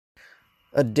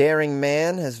A daring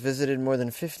man has visited more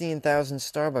than 15,000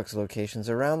 Starbucks locations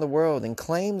around the world and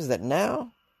claims that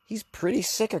now he's pretty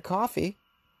sick of coffee.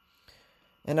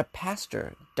 And a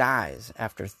pastor dies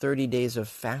after 30 days of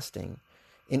fasting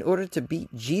in order to beat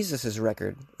Jesus'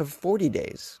 record of 40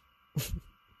 days.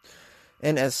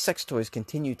 And as sex toys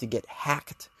continue to get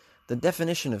hacked, the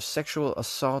definition of sexual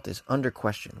assault is under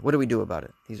question. What do we do about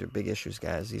it? These are big issues,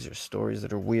 guys. These are stories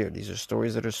that are weird. These are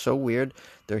stories that are so weird,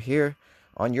 they're here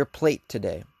on your plate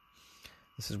today.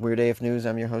 This is Weird AF News.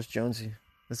 I'm your host, Jonesy.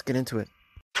 Let's get into it.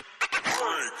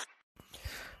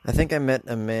 I think I met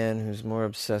a man who's more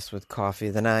obsessed with coffee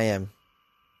than I am.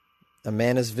 A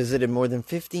man has visited more than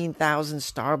 15,000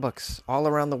 Starbucks all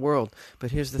around the world.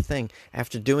 But here's the thing.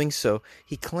 After doing so,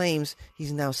 he claims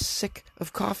he's now sick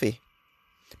of coffee.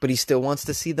 But he still wants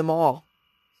to see them all.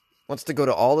 Wants to go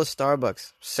to all the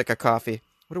Starbucks. Sick of coffee.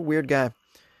 What a weird guy.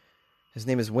 His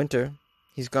name is Winter.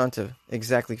 He's gone to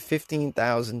exactly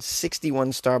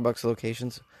 15,061 Starbucks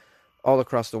locations all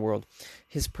across the world.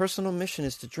 His personal mission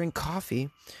is to drink coffee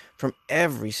from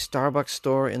every Starbucks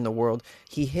store in the world.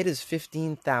 He hit his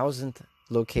 15,000th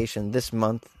location this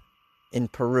month in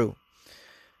Peru.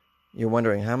 You're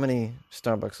wondering, how many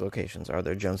Starbucks locations are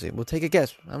there, Jonesy? We'll take a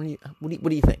guess. How many? What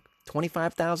do you think?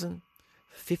 25,000?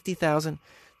 50,000?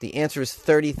 The answer is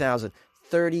 30,000.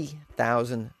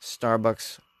 30,000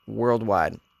 Starbucks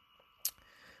worldwide.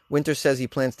 Winter says he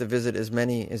plans to visit as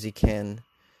many as he can,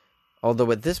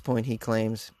 although at this point he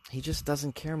claims he just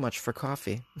doesn't care much for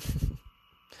coffee.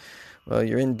 Well,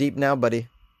 you're in deep now, buddy.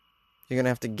 You're going to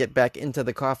have to get back into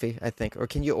the coffee, I think. Or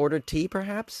can you order tea,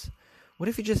 perhaps? What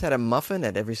if you just had a muffin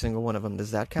at every single one of them?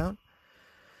 Does that count?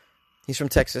 He's from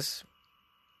Texas.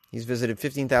 He's visited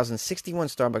 15,061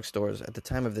 Starbucks stores at the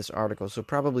time of this article, so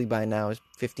probably by now it's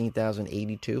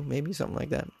 15,082, maybe something like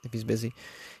that, if he's busy.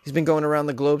 He's been going around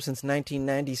the globe since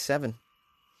 1997.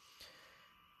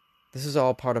 This is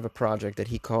all part of a project that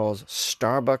he calls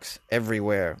Starbucks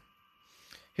Everywhere.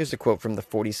 Here's a quote from the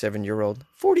 47-year-old.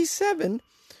 47?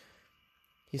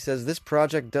 He says, "This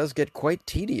project does get quite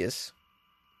tedious.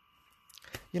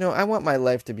 You know, I want my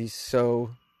life to be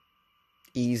so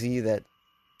easy that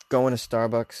going to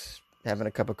Starbucks, having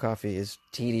a cup of coffee is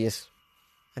tedious.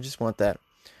 I just want that.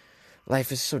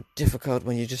 Life is so difficult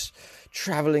when you're just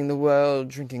traveling the world,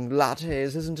 drinking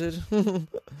lattes, isn't it?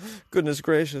 Goodness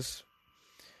gracious."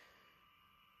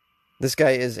 This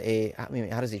guy is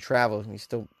how does he travel? He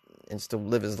still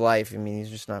live his life. I mean, he's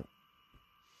just not,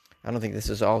 I don't think this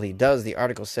is all he does. The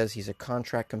article says he's a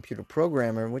contract computer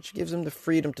programmer, which gives him the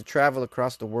freedom to travel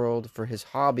across the world for his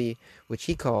hobby, which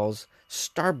he calls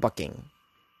Starbucking.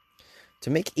 To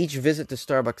make each visit to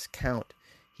Starbucks count,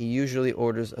 he usually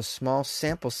orders a small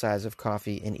sample size of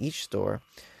coffee in each store,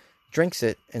 drinks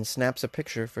it, and snaps a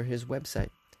picture for his website.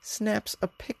 Snaps a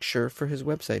picture for his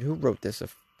website. Who wrote this? An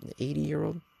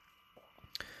 80-year-old?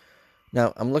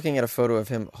 Now, I'm looking at a photo of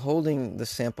him holding the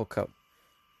sample cup,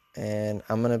 and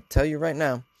I'm going to tell you right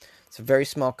now, it's a very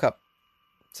small cup.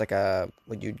 It's like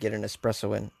what you'd get an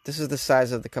espresso in. This is the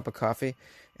size of the cup of coffee,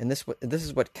 and this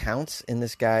is what counts in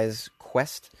this guy's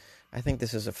quest. I think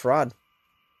this is a fraud.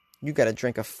 You got to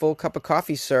drink a full cup of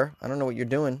coffee, sir. I don't know what you're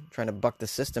doing, trying to buck the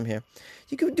system here.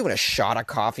 You could be doing a shot of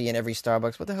coffee in every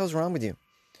Starbucks. What the hell's wrong with you?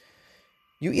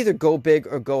 You either go big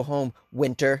or go home,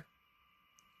 Winter.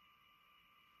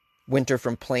 Winter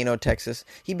from Plano, Texas.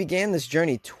 He began this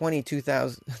journey 22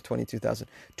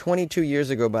 years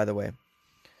ago, by the way,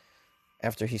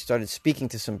 after he started speaking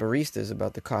to some baristas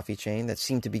about the coffee chain that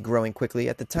seemed to be growing quickly.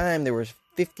 At the time, there were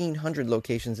 1,500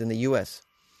 locations in the U.S.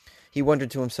 He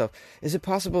wondered to himself, is it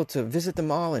possible to visit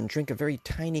them all and drink a very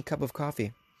tiny cup of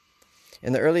coffee?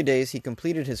 In the early days, he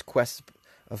completed his quest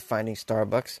of finding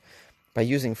Starbucks by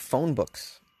using phone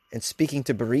books and speaking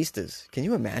to baristas. Can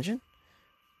you imagine?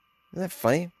 Isn't that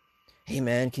funny? Hey,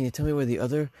 man, can you tell me where the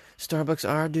other Starbucks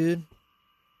are, dude?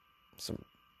 So,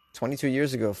 22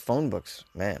 years ago, phone books,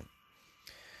 man.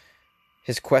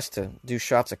 His quest to do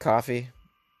shots of coffee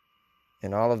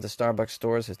in all of the Starbucks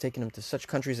stores has taken him to such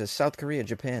countries as South Korea,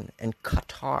 Japan, and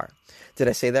Qatar. Did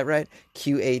I say that right?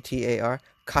 Qatar?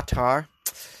 Qatar?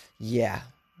 Yeah.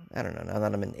 I don't know. Now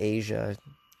that I'm in Asia,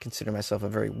 I consider myself a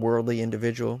very worldly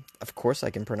individual. Of course I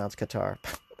can pronounce Qatar.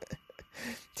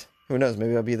 Who knows?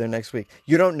 Maybe I'll be there next week.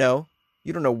 You don't know.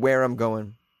 You don't know where I'm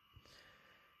going.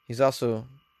 He's also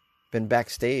been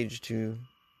backstage to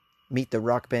meet the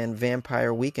rock band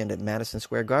Vampire Weekend at Madison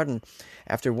Square Garden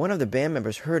after one of the band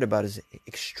members heard about his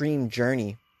extreme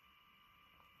journey.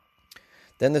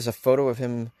 Then there's a photo of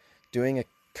him doing a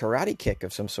karate kick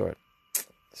of some sort.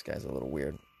 This guy's a little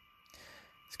weird.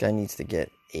 This guy needs to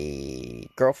get a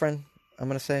girlfriend, I'm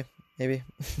going to say, maybe.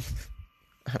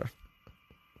 I don't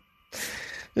know.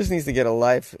 Just needs to get a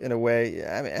life in a way.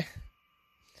 I mean,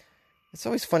 it's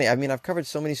always funny. I mean, I've covered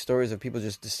so many stories of people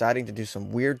just deciding to do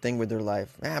some weird thing with their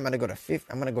life. I'm gonna go to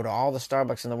I'm gonna go to all the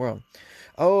Starbucks in the world.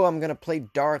 Oh, I'm gonna play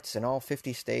darts in all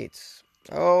 50 states.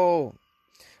 Oh,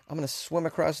 I'm gonna swim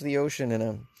across the ocean and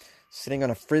I'm sitting on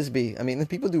a frisbee. I mean,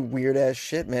 people do weird ass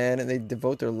shit, man, and they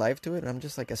devote their life to it. And I'm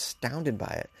just like astounded by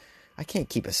it. I can't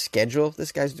keep a schedule.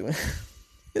 This guy's doing.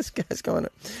 This guy's going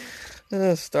to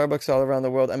Starbucks all around the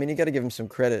world. I mean, you got to give him some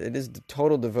credit. It is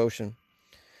total devotion.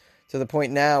 To the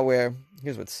point now where,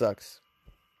 here's what sucks.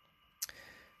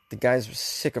 The guy's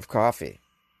sick of coffee.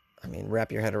 I mean,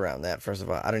 wrap your head around that, first of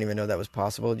all. I don't even know that was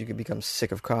possible. You could become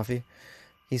sick of coffee.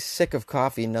 He's sick of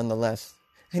coffee nonetheless.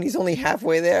 And he's only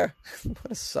halfway there.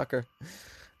 What a sucker.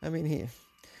 I mean,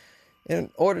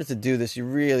 in order to do this, you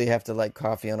really have to like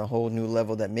coffee on a whole new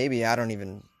level that maybe I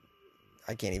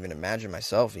can't even imagine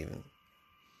myself even.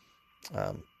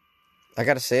 I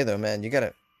got to say, though, man, you got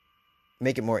to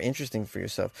make it more interesting for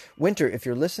yourself. Winter, if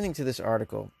you're listening to this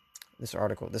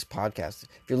podcast,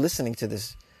 if you're listening to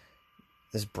this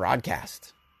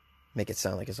broadcast, make it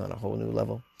sound like it's on a whole new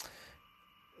level.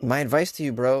 My advice to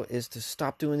you, bro, is to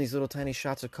stop doing these little tiny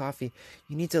shots of coffee.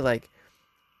 You need to like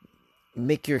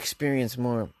make your experience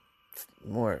more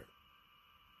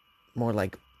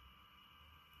like,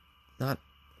 not,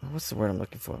 what's the word I'm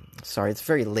looking for? Sorry, it's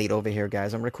very late over here,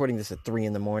 guys. I'm recording this at 3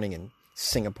 a.m. in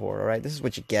Singapore, all right? This is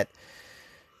what you get.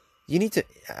 You need to,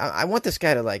 I want this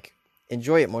guy to like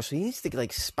enjoy it more, so he needs to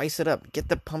like spice it up. Get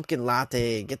the pumpkin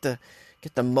latte, get the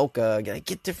mocha,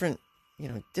 get different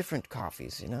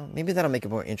coffees, Maybe that'll make it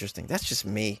more interesting. That's just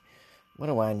me. What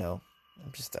do I know?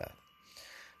 I'm just, I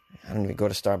don't even go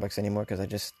to Starbucks anymore because I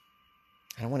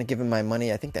don't want to give them my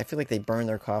money. I feel like they burn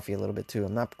their coffee a little bit too.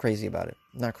 I'm not crazy about it.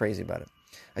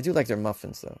 I do like their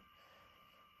muffins though.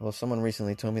 Well, someone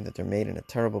recently told me that they're made in a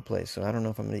terrible place, so I don't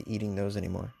know if I'm going to be eating those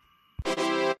anymore.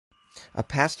 A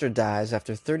pastor dies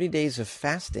after 30 days of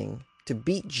fasting to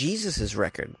beat Jesus'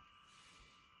 record.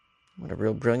 What a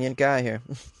real brilliant guy here.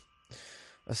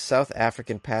 A South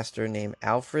African pastor named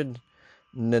Alfred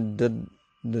Ndilovu.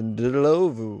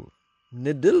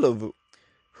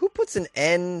 Who puts an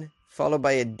N followed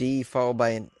by a D followed by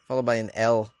an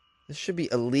L? This should be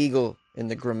illegal in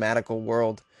the grammatical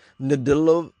world.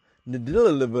 Ndilova.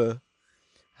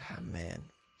 Ah, man.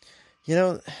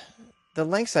 The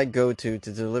lengths I go to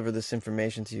deliver this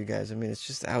information to you guys, I mean, it's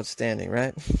just outstanding,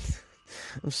 right?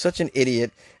 I'm such an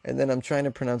idiot, and then I'm trying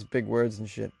to pronounce big words and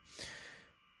shit.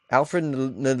 Alfred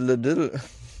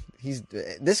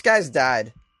this guy's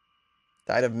died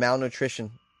of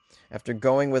malnutrition after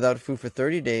going without food for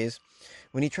 30 days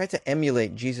when he tried to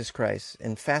emulate Jesus Christ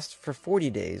and fast for 40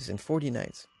 days and 40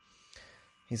 nights.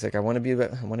 He's like, I want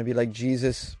to be like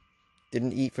Jesus.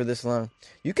 Didn't eat for this long.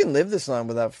 You can live this long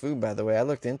without food, by the way. I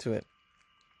looked into it.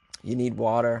 You need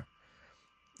water.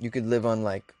 You could live on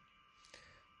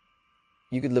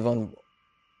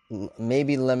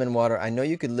maybe lemon water. I know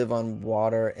you could live on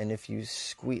water, and if you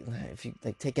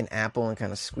like take an apple and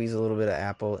kind of squeeze a little bit of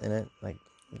apple in it, like,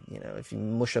 if you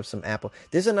mush up some apple,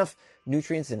 there's enough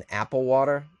nutrients in apple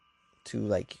water to,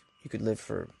 like, you could live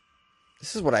for,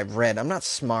 this is what I've read. I'm not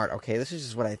smart, okay? This is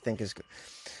just what I think is good.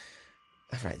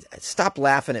 All right, stop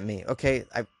laughing at me, okay?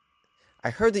 I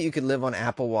heard that you could live on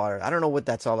apple water. I don't know what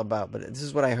that's all about, but this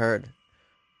is what I heard.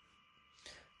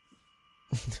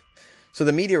 So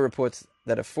the media reports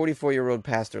that a 44-year-old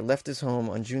pastor left his home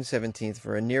on June 17th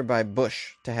for a nearby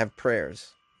bush to have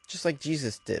prayers, just like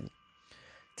Jesus did.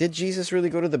 Did Jesus really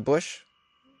go to the bush?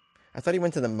 I thought he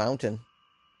went to the mountain.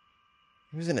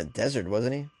 He was in a desert,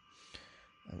 wasn't he?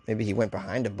 Maybe he went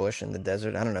behind a bush in the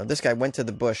desert. I don't know. This guy went to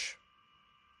the bush,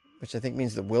 which I think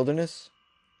means the wilderness.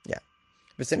 Yeah.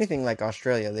 If it's anything like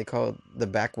Australia, they call it the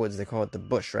backwoods, they call it the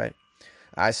bush, right?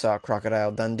 I saw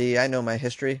Crocodile Dundee. I know my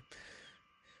history.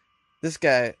 This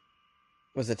guy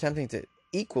was attempting to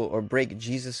equal or break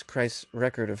Jesus Christ's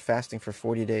record of fasting for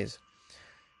 40 days.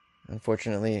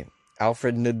 Unfortunately,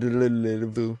 Alfred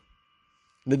Ndilovu,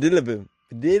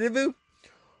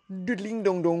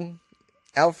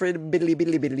 Alfred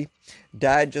Biddly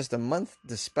died just a month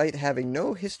despite having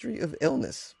no history of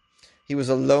illness. He was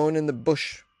alone in the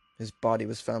bush. His body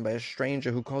was found by a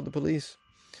stranger who called the police.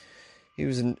 He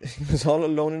was all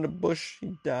alone in the bush.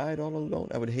 He died all alone.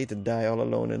 I would hate to die all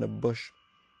alone in a bush.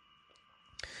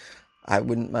 I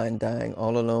wouldn't mind dying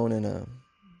all alone in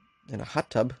a hot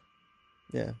tub.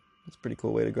 Yeah, that's a pretty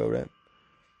cool way to go, right?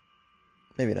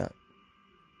 Maybe not.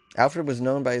 Alfred was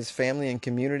known by his family and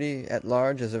community at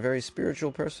large as a very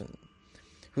spiritual person,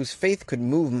 whose faith could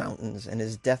move mountains, and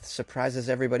his death surprises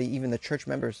everybody, even the church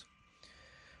members.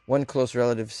 One close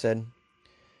relative said,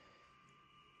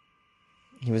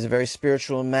 He was a very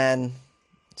spiritual man.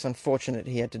 It's unfortunate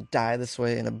he had to die this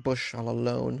way in a bush all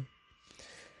alone.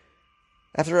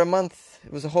 After a month,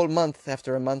 it was a whole month.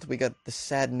 After a month, we got the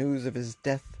sad news of his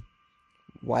death.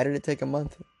 Why did it take a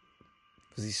month?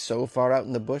 Was he so far out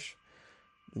in the bush?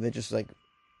 Did they just is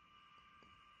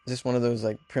this one of those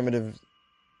primitive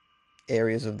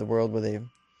areas of the world where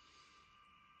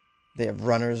they have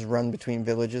runners run between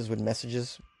villages with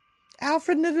messages?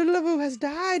 Alfred Ndululu has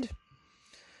died.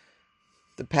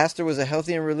 The pastor was a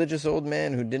healthy and religious old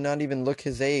man who did not even look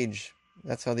his age.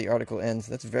 That's how the article ends.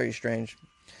 That's very strange.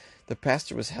 The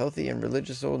pastor was a healthy and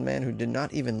religious old man who did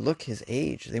not even look his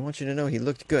age. They want you to know he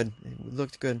looked good. He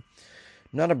looked good.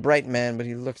 Not a bright man, but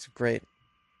he looked great,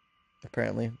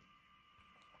 apparently.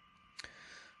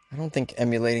 I don't think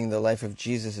emulating the life of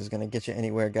Jesus is going to get you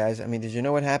anywhere, guys. I mean, did you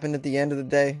know what happened at the end of the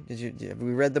day? Have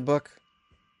we read the book?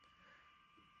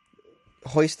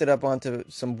 Hoisted up onto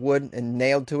some wood and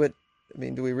nailed to it. I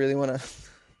mean, do we really want to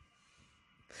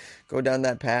go down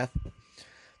that path?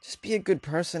 Just be a good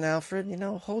person, Alfred.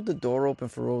 Hold the door open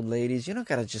for old ladies. You don't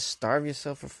got to just starve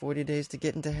yourself for 40 days to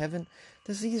get into heaven.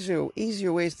 There's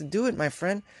easier ways to do it, my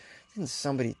friend. Didn't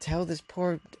somebody tell this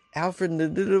poor Alfred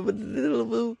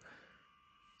didn't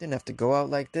have to go out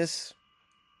like this?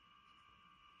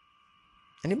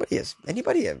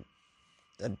 Anybody a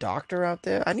doctor out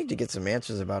there? I need to get some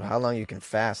answers about how long you can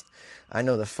fast. I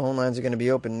know the phone lines are going to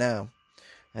be open now.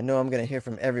 I know I'm going to hear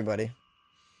from everybody.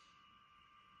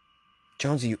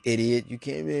 Jonesy, you idiot. You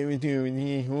can't do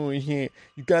it.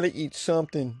 You got to eat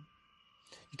something.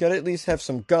 You got to at least have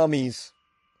some gummies.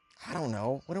 I don't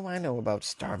know. What do I know about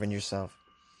starving yourself?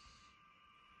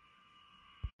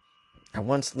 I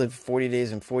once lived 40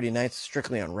 days and 40 nights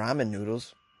strictly on ramen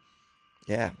noodles.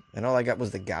 Yeah, and all I got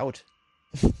was the gout.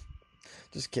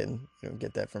 Just kidding. You don't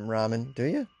get that from ramen, do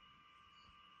you?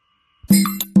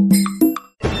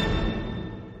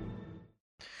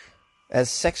 As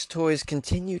sex toys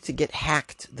continue to get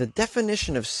hacked, the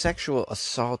definition of sexual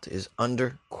assault is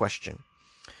under question.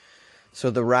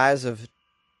 So the rise of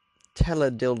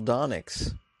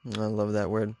teledildonics, I love that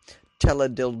word,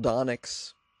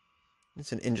 teledildonics,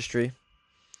 it's an industry.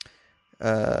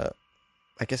 I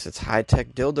guess it's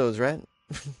high-tech dildos, right?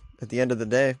 At the end of the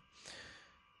day.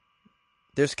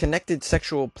 There's connected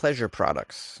sexual pleasure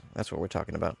products. That's what we're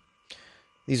talking about.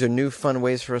 These are new fun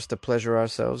ways for us to pleasure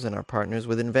ourselves and our partners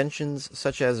with inventions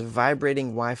such as vibrating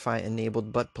Wi-Fi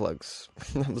enabled butt plugs.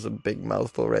 That was a big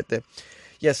mouthful right there.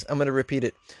 Yes, I'm going to repeat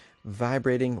it.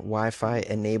 Vibrating Wi-Fi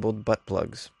enabled butt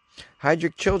plugs. Hide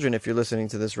your children if you're listening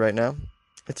to this right now.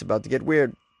 It's about to get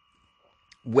weird.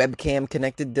 Webcam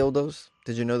connected dildos.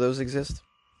 Did you know those exist?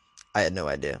 I had no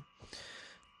idea.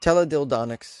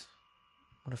 Teledildonics.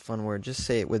 What a fun word. Just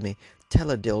say it with me.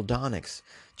 Teledildonics.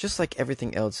 Just like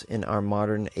everything else in our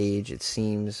modern age, it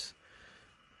seems,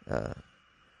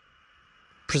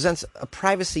 presents a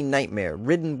privacy nightmare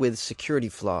ridden with security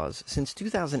flaws. Since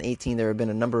 2018, there have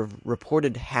been a number of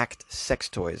reported hacked sex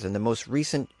toys, and the most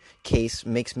recent case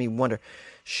makes me wonder,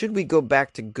 should we go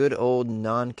back to good old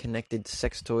non-connected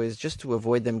sex toys just to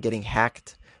avoid them getting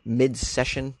hacked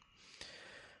mid-session?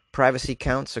 Privacy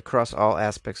counts across all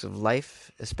aspects of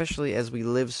life, especially as we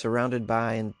live surrounded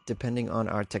by and depending on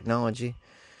our technology.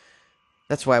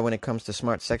 That's why when it comes to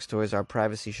smart sex toys, our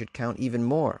privacy should count even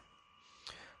more.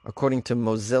 According to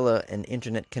Mozilla, an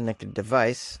internet-connected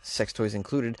device, sex toys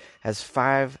included, has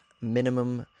 5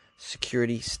 minimum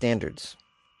security standards.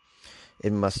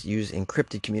 It must use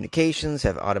encrypted communications,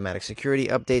 have automatic security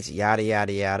updates, yada,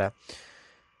 yada, yada.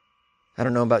 I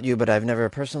don't know about you, but I've never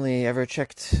personally ever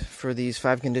checked for these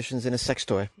 5 conditions in a sex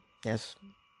toy. Yes.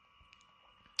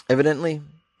 Evidently,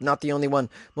 not the only one.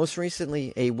 Most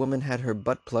recently, a woman had her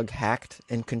butt plug hacked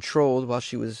and controlled while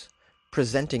she was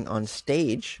presenting on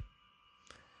stage.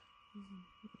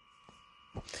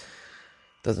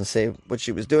 Doesn't say what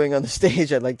she was doing on the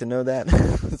stage. I'd like to know that.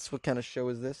 That's what kind of show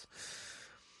is this?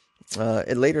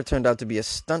 It later turned out to be a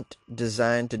stunt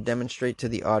designed to demonstrate to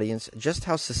the audience just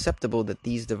how susceptible that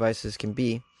these devices can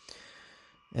be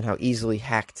and how easily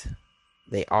hacked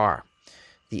they are.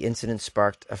 The incident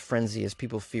sparked a frenzy as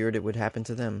people feared it would happen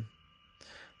to them.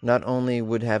 Not only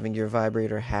would having your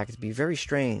vibrator hacked be very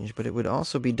strange, but it would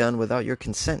also be done without your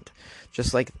consent,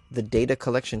 just like the data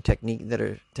collection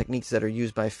techniques that are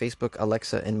used by Facebook,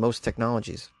 Alexa, and most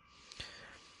technologies.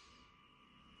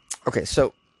 Okay,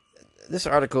 so this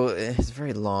article is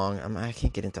very long. I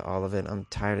can't get into all of it. I'm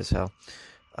tired as hell.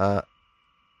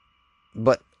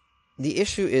 But the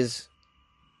issue is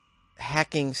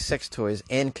hacking sex toys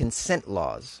and consent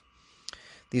laws.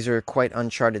 These are quite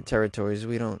uncharted territories.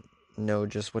 We don't know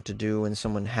just what to do when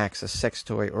someone hacks a sex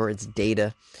toy or its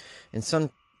data. In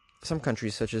some some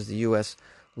countries, such as the U.S.,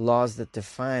 laws that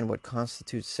define what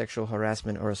constitutes sexual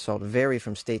harassment or assault vary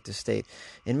from state to state.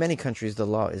 In many countries, the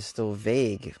law is still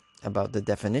vague about the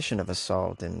definition of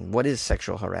assault and what is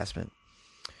sexual harassment.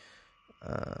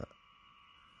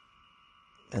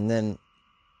 And then,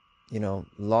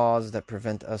 laws that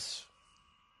prevent us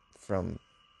from,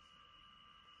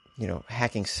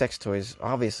 hacking sex toys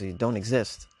obviously don't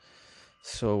exist.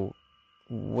 So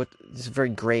it's a very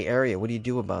gray area. What do you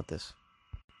do about this?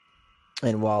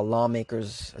 And while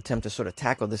lawmakers attempt to sort of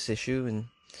tackle this issue, and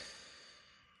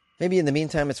maybe in the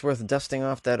meantime it's worth dusting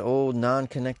off that old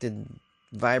non-connected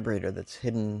vibrator that's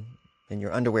hidden in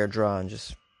your underwear drawer and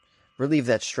just relieve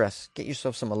that stress. Get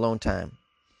yourself some alone time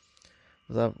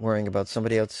without worrying about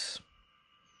somebody else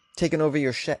taking over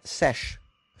your sesh.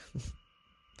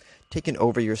 Taking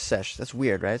over your sesh. That's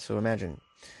weird, right? So imagine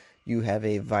you have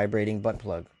a vibrating butt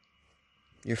plug.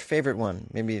 Your favorite one.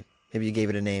 Maybe you gave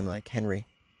it a name like Henry.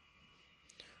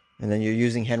 And then you're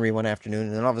using Henry one afternoon,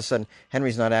 and then all of a sudden,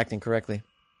 Henry's not acting correctly.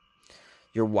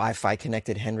 Your Wi-Fi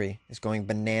connected Henry is going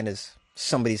bananas.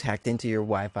 Somebody's hacked into your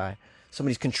Wi-Fi.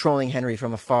 Somebody's controlling Henry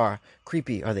from afar.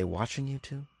 Creepy. Are they watching you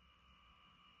too?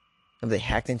 Have they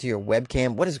hacked into your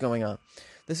webcam? What is going on?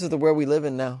 This is the world we live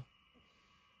in now.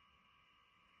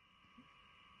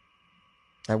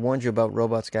 I warned you about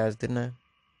robots, guys, didn't I?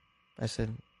 I said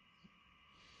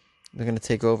they're going to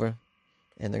take over,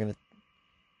 and they're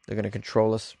going to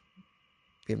control us.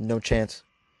 We have no chance.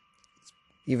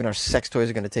 Even our sex toys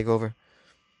are going to take over.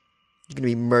 You're going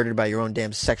to be murdered by your own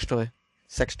damn sex toy.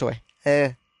 Sex toy.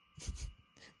 You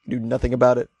do nothing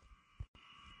about it.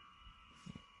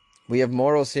 We have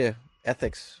morals here.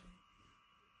 Ethics.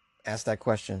 Ask that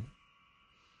question.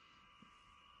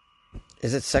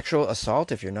 Is it sexual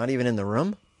assault if you're not even in the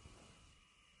room?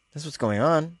 That's what's going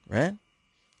on, right?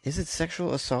 Is it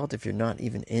sexual assault if you're not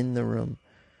even in the room?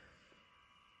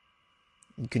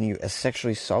 Can you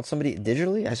sexually assault somebody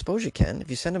digitally? I suppose you can. If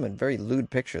you send them a very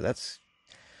lewd picture, that's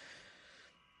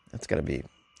got to be...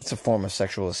 It's a form of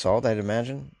sexual assault, I'd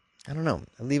imagine. I don't know.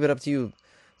 I leave it up to you,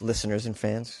 listeners and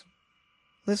fans.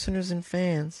 Listeners and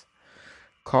fans.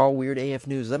 Call Weird AF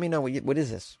News. Let me know, what is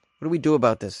this? What do we do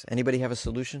about this? Anybody have a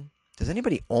solution? Does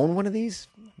anybody own one of these?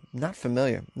 Not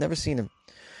familiar. Never seen them.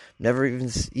 Never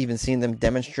even seen them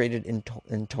demonstrated in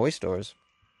toy stores.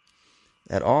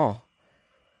 At all.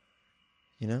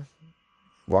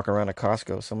 Walk around a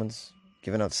Costco. Someone's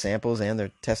giving out samples and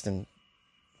they're testing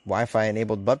Wi-Fi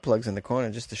enabled butt plugs in the corner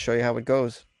just to show you how it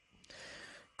goes.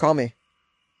 Call me.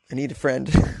 I need a friend.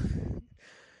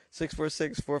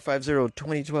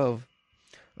 646-450-2012.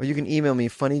 Or you can email me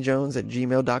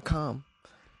funnyjones@gmail.com.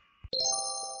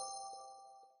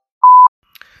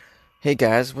 Hey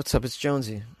guys, what's up? It's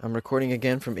Jonesy. I'm recording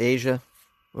again from Asia.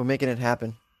 We're making it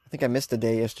happen. I think I missed a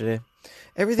day yesterday.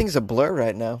 Everything's a blur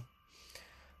right now.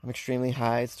 I'm extremely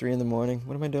high. It's 3 a.m.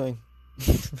 What am I doing?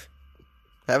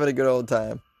 Having a good old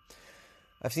time.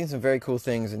 I've seen some very cool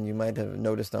things, and you might have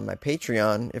noticed on my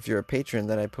Patreon, if you're a patron,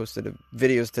 that I posted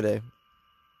videos today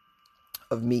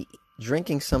of me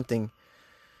drinking something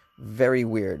very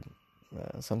weird.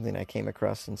 Something I came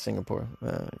across in Singapore.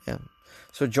 Yeah.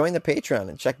 So join the Patreon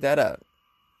and check that out.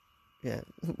 Yeah.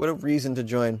 What a reason to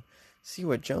join. See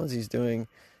what Jonesy's doing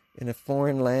in a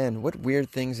foreign land. What weird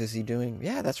things is he doing?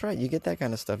 Yeah, that's right. You get that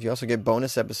kind of stuff. You also get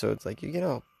bonus episodes. Like, you get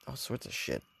all sorts of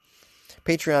shit.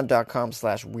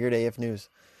 Patreon.com/WeirdAFNews.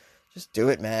 Just do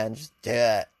it, man. Just do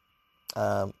it.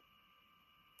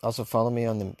 Also follow me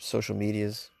on the social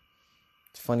medias.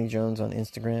 It's Funny Jones on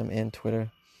Instagram and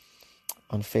Twitter.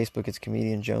 On Facebook, it's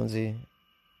Comedian Jonesy.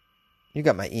 You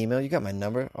got my email. You got my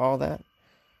number. All that. I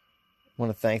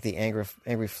want to thank the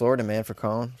angry Florida man for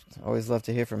calling. Always love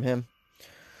to hear from him.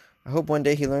 I hope one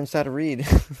day he learns how to read.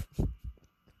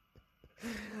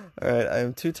 All right,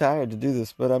 I'm too tired to do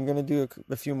this, but I'm going to do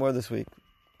a few more this week.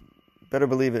 Better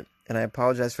believe it. And I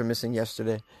apologize for missing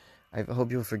yesterday. I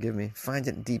hope you'll forgive me. Find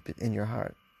it deep in your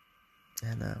heart.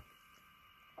 And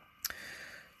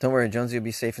don't worry, Jonesy will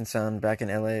be safe and sound back in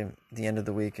LA at the end of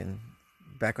the week and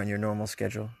back on your normal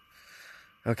schedule.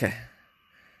 Okay.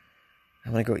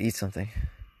 I'm going to go eat something.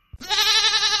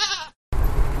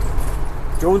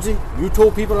 Jonesy, you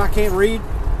told people I can't read?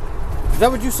 Is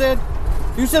that what you said?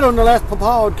 You said on the last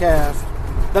podcast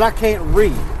that I can't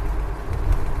read.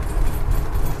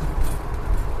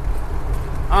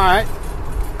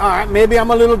 Alright, maybe I'm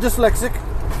a little dyslexic.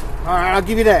 Alright, I'll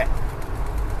give you that.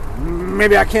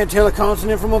 Maybe I can't tell a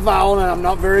consonant from a vowel, and I'm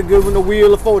not very good when the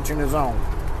Wheel of Fortune is on.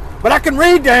 But I can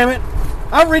read, damn it.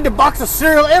 I read the box of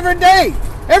cereal every day.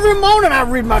 Every morning I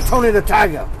read my Tony the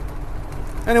Tiger.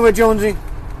 Anyway, Jonesy,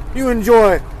 you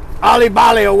enjoy Ali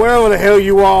Bali or wherever the hell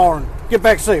you are, and get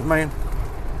back safe, man.